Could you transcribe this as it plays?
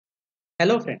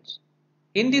Hello friends.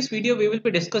 In this video we will be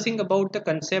discussing about the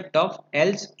concept of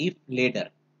else if ladder.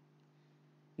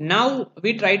 Now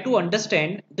we try to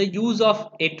understand the use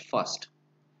of it first.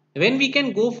 When we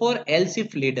can go for else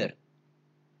if ladder?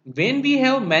 When we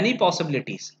have many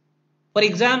possibilities. For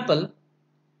example,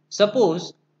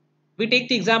 suppose we take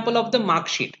the example of the mark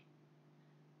sheet.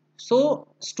 So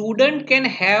student can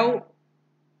have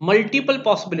multiple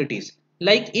possibilities.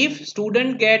 Like if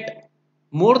student get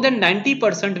more than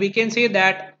 90%, we can say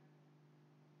that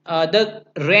the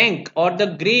rank or the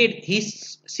grade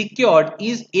he's secured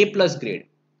is A plus grade.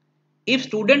 If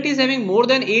student is having more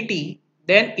than 80,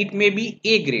 then it may be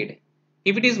A grade.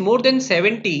 If it is more than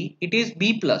 70, it is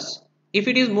B plus. If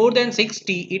it is more than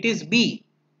 60, it is B.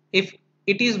 If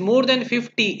it is more than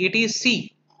 50, it is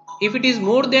C. If it is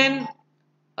more than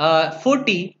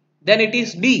 40, then it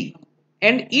is D.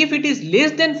 And if it is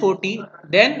less than 40,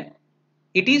 then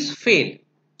it is fail.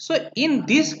 So in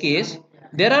this case,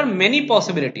 there are many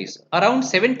possibilities. Around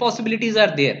 7 possibilities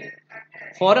are there.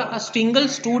 For a single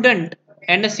student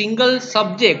and a single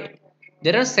subject,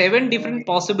 there are 7 different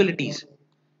possibilities.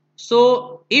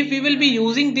 So if we will be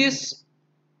using this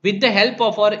with the help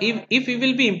of, or if we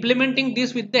will be implementing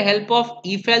this with the help of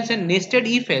if else and nested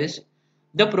if else,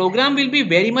 the program will be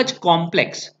very much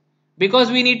complex because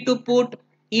we need to put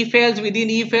if else within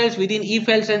if else within if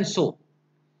else and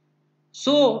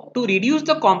so to reduce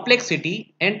the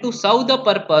complexity and to serve the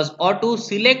purpose, or to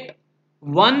select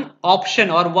one option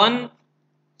or one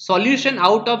solution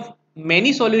out of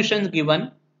many solutions given,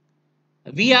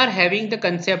 we are having the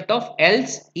concept of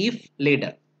else if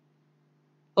ladder.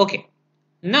 Okay,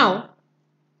 now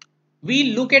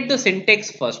we look at the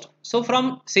syntax first. So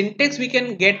from syntax we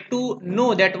can get to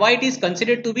know that why it is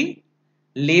considered to be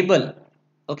label.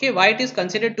 Okay, why it is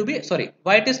considered to be, sorry,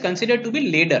 why it is considered to be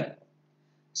ladder.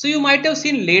 So you might have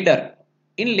seen ladder.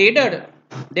 In ladder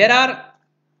there are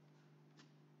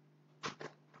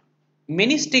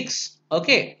many sticks,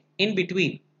 okay, in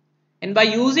between, and by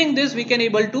using this we can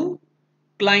able to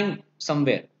climb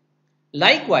somewhere.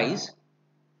 Likewise,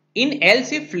 in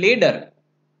else if ladder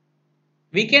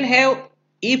we can have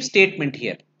if statement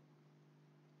here,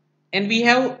 and we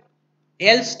have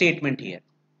else statement here,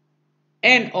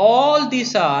 and all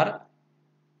these are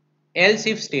else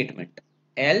if statement.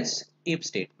 Else if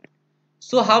statement.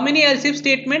 So how many else if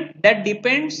statement? That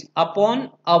depends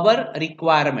upon our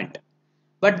requirement.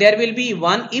 But there will be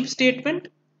one if statement,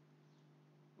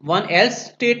 one else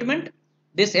statement.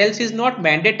 This else is not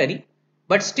mandatory,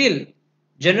 but still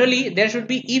generally there should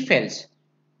be if else.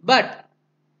 But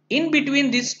in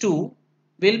between these two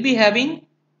we'll be having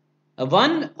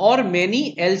one or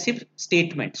many else if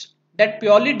statements. That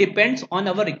purely depends on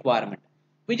our requirement.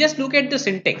 We just look at the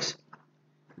syntax,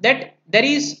 that there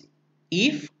is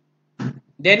if,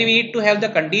 then we need to have the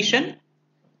condition.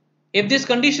 If this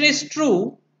condition is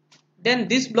true, then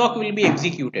this block will be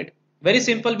executed. Very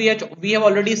simple, we have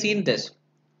already seen this.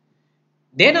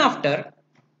 Then after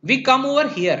we come over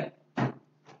here,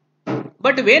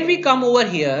 but when we come over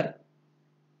here,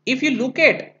 if you look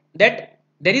at that,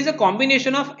 there is a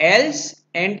combination of else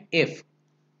and if.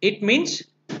 It means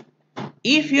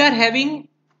if you are having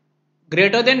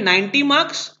greater than 90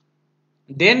 marks,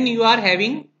 then you are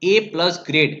having A plus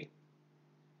grade.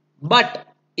 But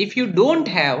if you don't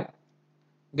have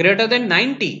greater than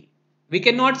 90, we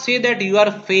cannot say that you are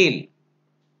fail.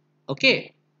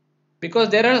 Okay, because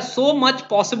there are so much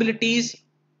possibilities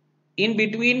in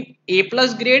between A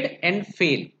plus grade and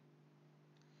fail.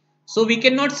 So we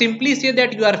cannot simply say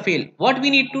that you are fail. What we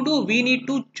need to do, we need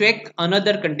to check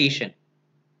another condition.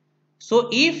 So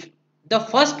if the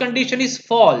first condition is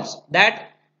false,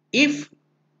 that if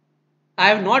I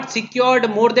have not secured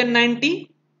more than 90,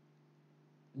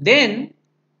 then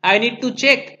I need to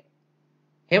check,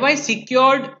 have I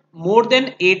secured more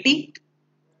than 80?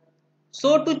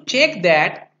 So to check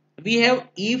that, we have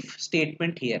if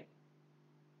statement here,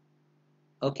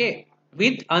 okay,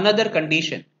 with another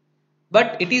condition.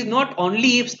 But it is not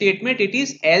only if statement, it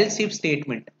is else if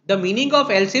statement. The meaning of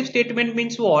else if statement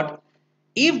means what?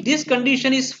 If this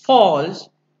condition is false,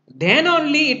 then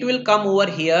only it will come over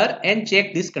here and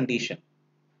check this condition.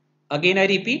 Again I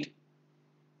repeat,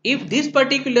 if this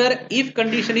particular if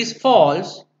condition is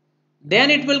false, then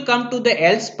it will come to the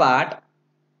else part.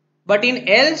 But in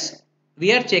else,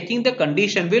 we are checking the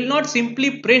condition. We will not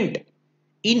simply print.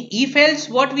 In if else,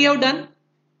 what we have done,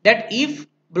 that if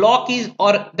block is,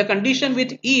 or the condition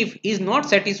with if is not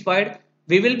satisfied,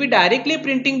 we will be directly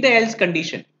printing the else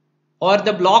condition or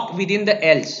the block within the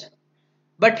else.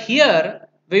 But here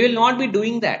we will not be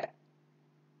doing that.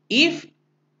 If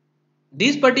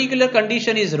this particular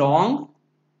condition is wrong,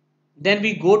 then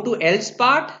we go to else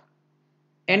part,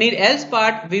 and in else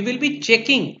part we will be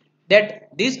checking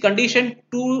that this condition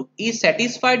 2 is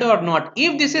satisfied or not.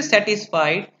 If this is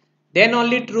satisfied, then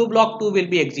only true block 2 will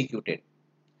be executed.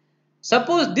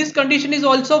 Suppose this condition is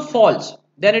also false,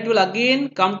 then it will again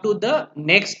come to the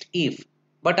next if.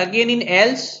 But again in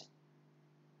else,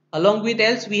 along with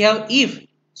else we have if.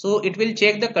 So it will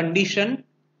check the condition.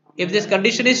 If this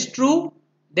condition is true,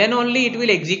 then only it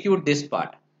will execute this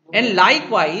part. And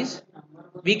likewise,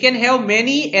 we can have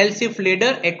many else if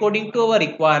ladder according to our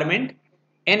requirement.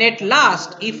 And at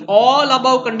last, if all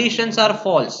above conditions are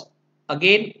false,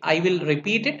 again I will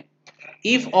repeat it.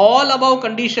 If all above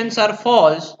conditions are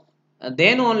false,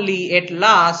 then only at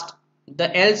last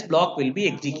the else block will be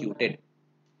executed.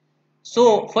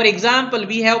 So for example,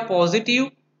 we have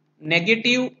positive,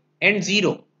 negative and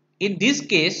 0. In this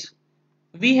case,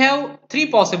 we have three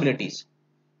possibilities.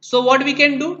 So what we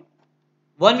can do?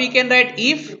 One, we can write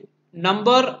if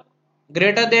number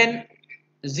greater than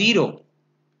 0,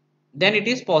 then it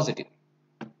is positive.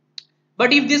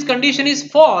 But if this condition is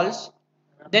false,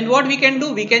 then what we can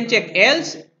do? We can check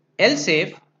else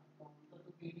if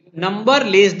number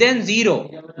less than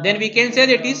 0, then we can say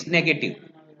that it is negative.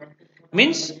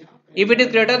 Means if it is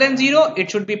greater than 0, it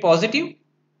should be positive.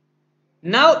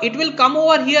 Now it will come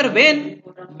over here when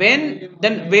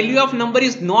the value of number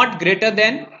is not greater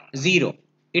than 0.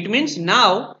 It means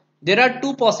now there are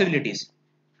two possibilities.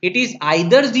 It is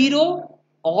either 0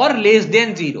 or less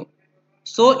than 0.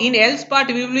 So in else part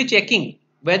we will be checking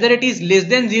whether it is less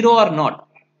than 0 or not.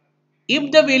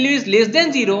 If the value is less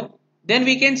than 0, then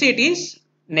we can say it is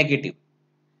negative.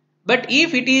 But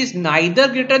if it is neither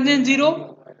greater than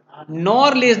 0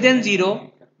 nor less than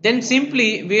 0, then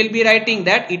simply we will be writing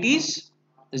that it is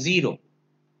 0.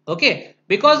 Okay,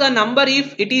 because a number,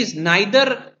 if it is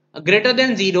neither greater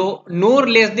than 0 nor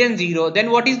less than 0,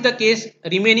 then what is the case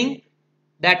remaining?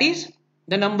 That is,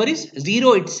 the number is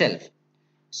 0 itself.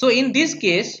 So in this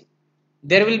case,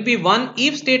 there will be one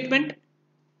if statement,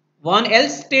 one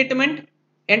else statement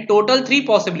and total three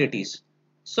possibilities.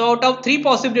 So out of three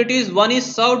possibilities, one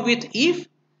is served with if,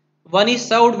 one is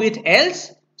served with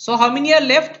else. So how many are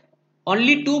left?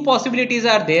 Only two possibilities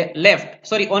are there left.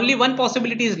 Sorry, only one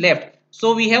possibility is left.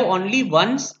 So we have only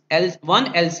one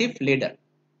else if ladder.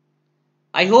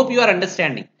 I hope you are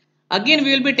understanding. Again,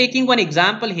 we will be taking one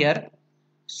example here.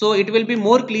 So it will be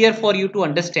more clear for you to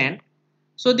understand.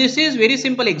 So this is very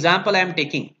simple example I am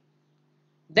taking.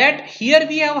 That here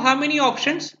we have how many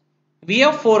options? We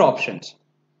have four options.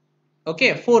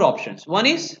 Okay, four options. One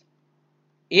is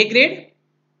A grade.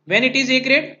 When it is A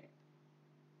grade?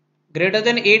 Greater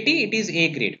than 80, it is A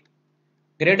grade.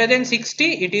 Greater than 60,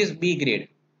 it is B grade.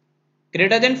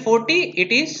 Greater than 40,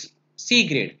 it is C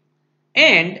grade.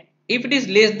 And if it is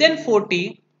less than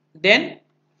 40, then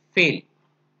fail,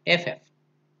 FF.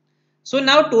 So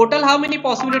now total how many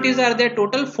possibilities are there?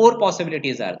 Total four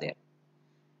possibilities are there.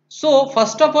 So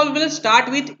first of all, we'll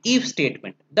start with if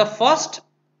statement. The first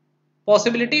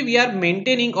possibility we are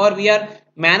maintaining or we are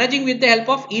managing with the help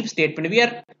of if statement. We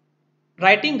are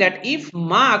writing that if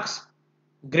marks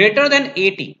greater than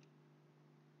 80,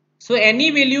 so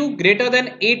any value greater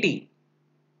than 80,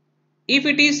 if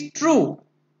it is true,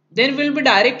 then we'll be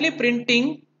directly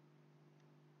printing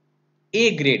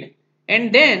A grade.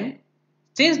 And then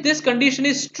since this condition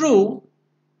is true,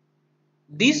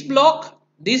 this block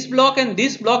and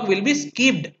this block will be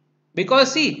skipped,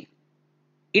 because see,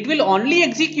 it will only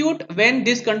execute when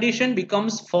this condition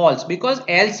becomes false, because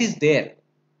else is there.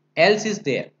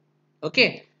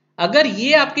 Okay, अगर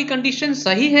ये आपकी condition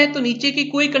सही है तो नीचे की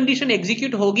कोई condition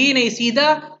execute होगी ही नहीं,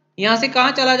 सीधा यहां से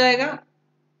कहां चला जाएगा?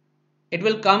 It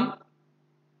will come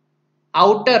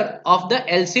outer of the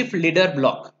else if ladder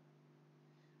block.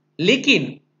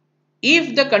 लेकिन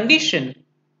if the condition,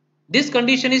 this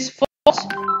condition is false,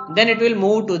 then it will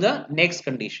move to the next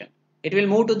condition. It will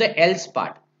move to the else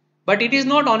part. But it is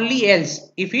not only else.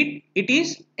 If it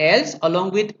is else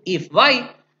along with if.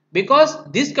 Why? Because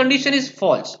this condition is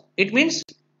false. It means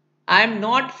I am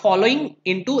not following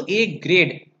into A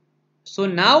grade. So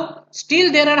now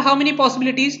still there are how many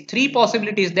possibilities? Three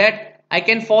possibilities, that I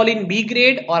can fall in B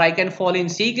grade, or I can fall in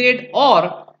C grade,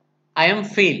 or I am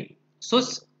fail. So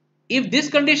if this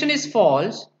condition is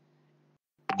false,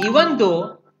 even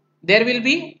though there will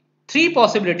be three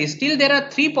possibilities, still there are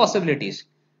three possibilities.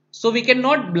 So we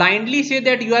cannot blindly say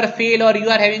that you are fail or you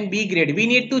are having B grade. We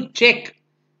need to check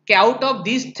out of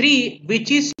these three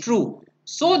which is true.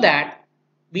 So that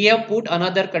we have put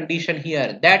another condition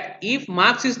here, that if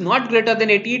marks is not greater than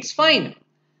 80, it's fine.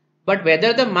 But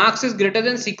whether the marks is greater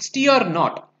than 60 or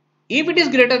not, if it is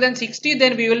greater than 60,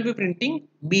 then we will be printing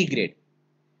B grade.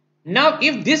 Now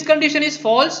if this condition is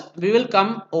false, we will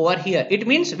come over here. It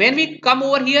means when we come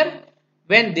over here,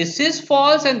 when this is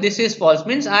false and this is false,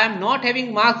 means I am not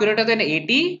having marks greater than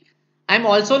 80, I am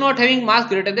also not having marks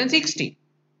greater than 60.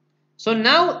 So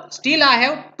now still I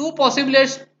have two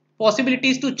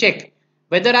possibilities to check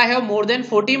whether I have more than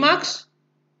 40 marks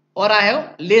or I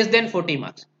have less than 40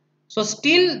 marks. So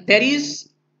still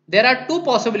there are two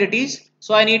possibilities.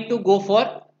 So I need to go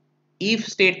for if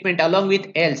statement along with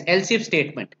else if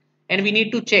statement, and we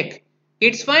need to check.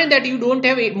 It's fine that you don't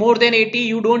have more than 80,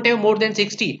 you don't have more than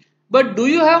 60, but do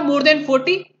you have more than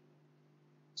 40?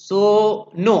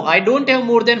 So no, I don't have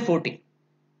more than 40.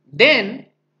 Then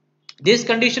this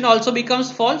condition also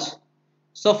becomes false.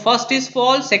 So first is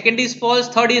false, second is false,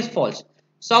 third is false.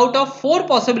 So out of four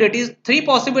possibilities, three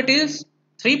possibilities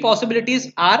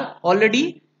are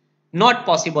already not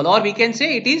possible, or we can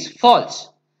say it is false.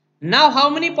 Now how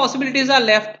many possibilities are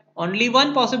left? Only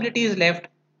one possibility is left.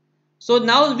 So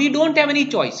now we don't have any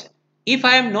choice. If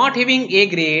I am not having A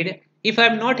grade, if I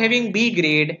am not having B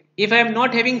grade, if I am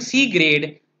not having C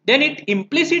grade, then it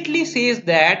implicitly says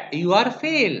that you are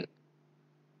fail.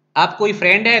 आप कोई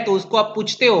friend है तो उसको आप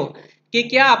पूछते हो कि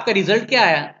क्या आपका रिजल्ट क्या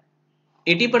आया,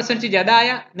 80% से ज्यादा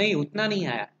आया? नहीं, उतना नहीं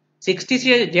आया। 60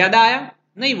 से ज्यादा आया?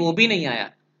 नहीं, वो भी नहीं आया।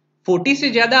 40 से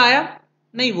ज्यादा आया?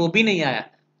 नहीं, वो भी नहीं आया।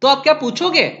 तो आप क्या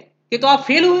पूछोगे कि तो आप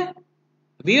फेल हुए?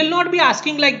 We will not be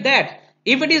asking like that.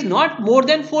 If it is not more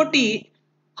than 40,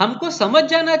 हमको समझ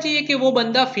जाना चाहिए कि वो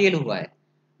बंदा फेल हुआ है।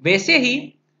 वैसे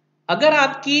ही अगर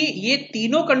आपकी ये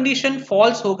तीनों कंडीशन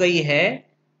फॉल्स हो गई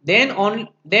है,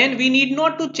 then we need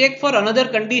not to check for another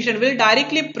condition. We'll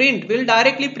directly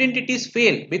print it is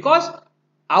fail, because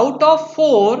out of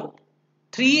 4,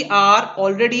 3 are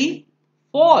already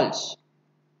false.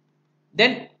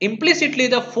 Then implicitly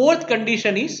the fourth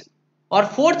condition is, or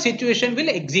fourth situation will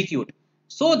execute.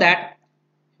 So that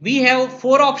we have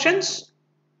four options.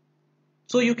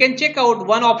 So you can check out,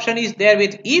 one option is there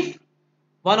with if,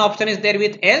 one option is there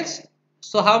with else.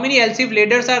 So how many else if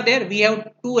ladders are there? We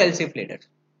have two else if ladders.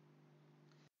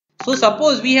 So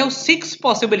suppose we have 6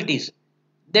 possibilities,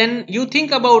 then you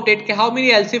think about it, how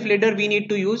many else if ladder we need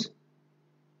to use?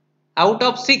 Out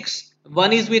of 6,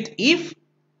 one is with if,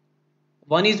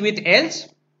 one is with else.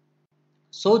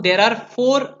 So there are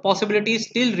 4 possibilities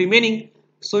still remaining.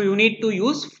 So you need to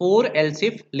use 4 else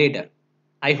if ladder.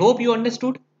 I hope you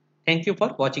understood. Thank you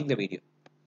for watching the video.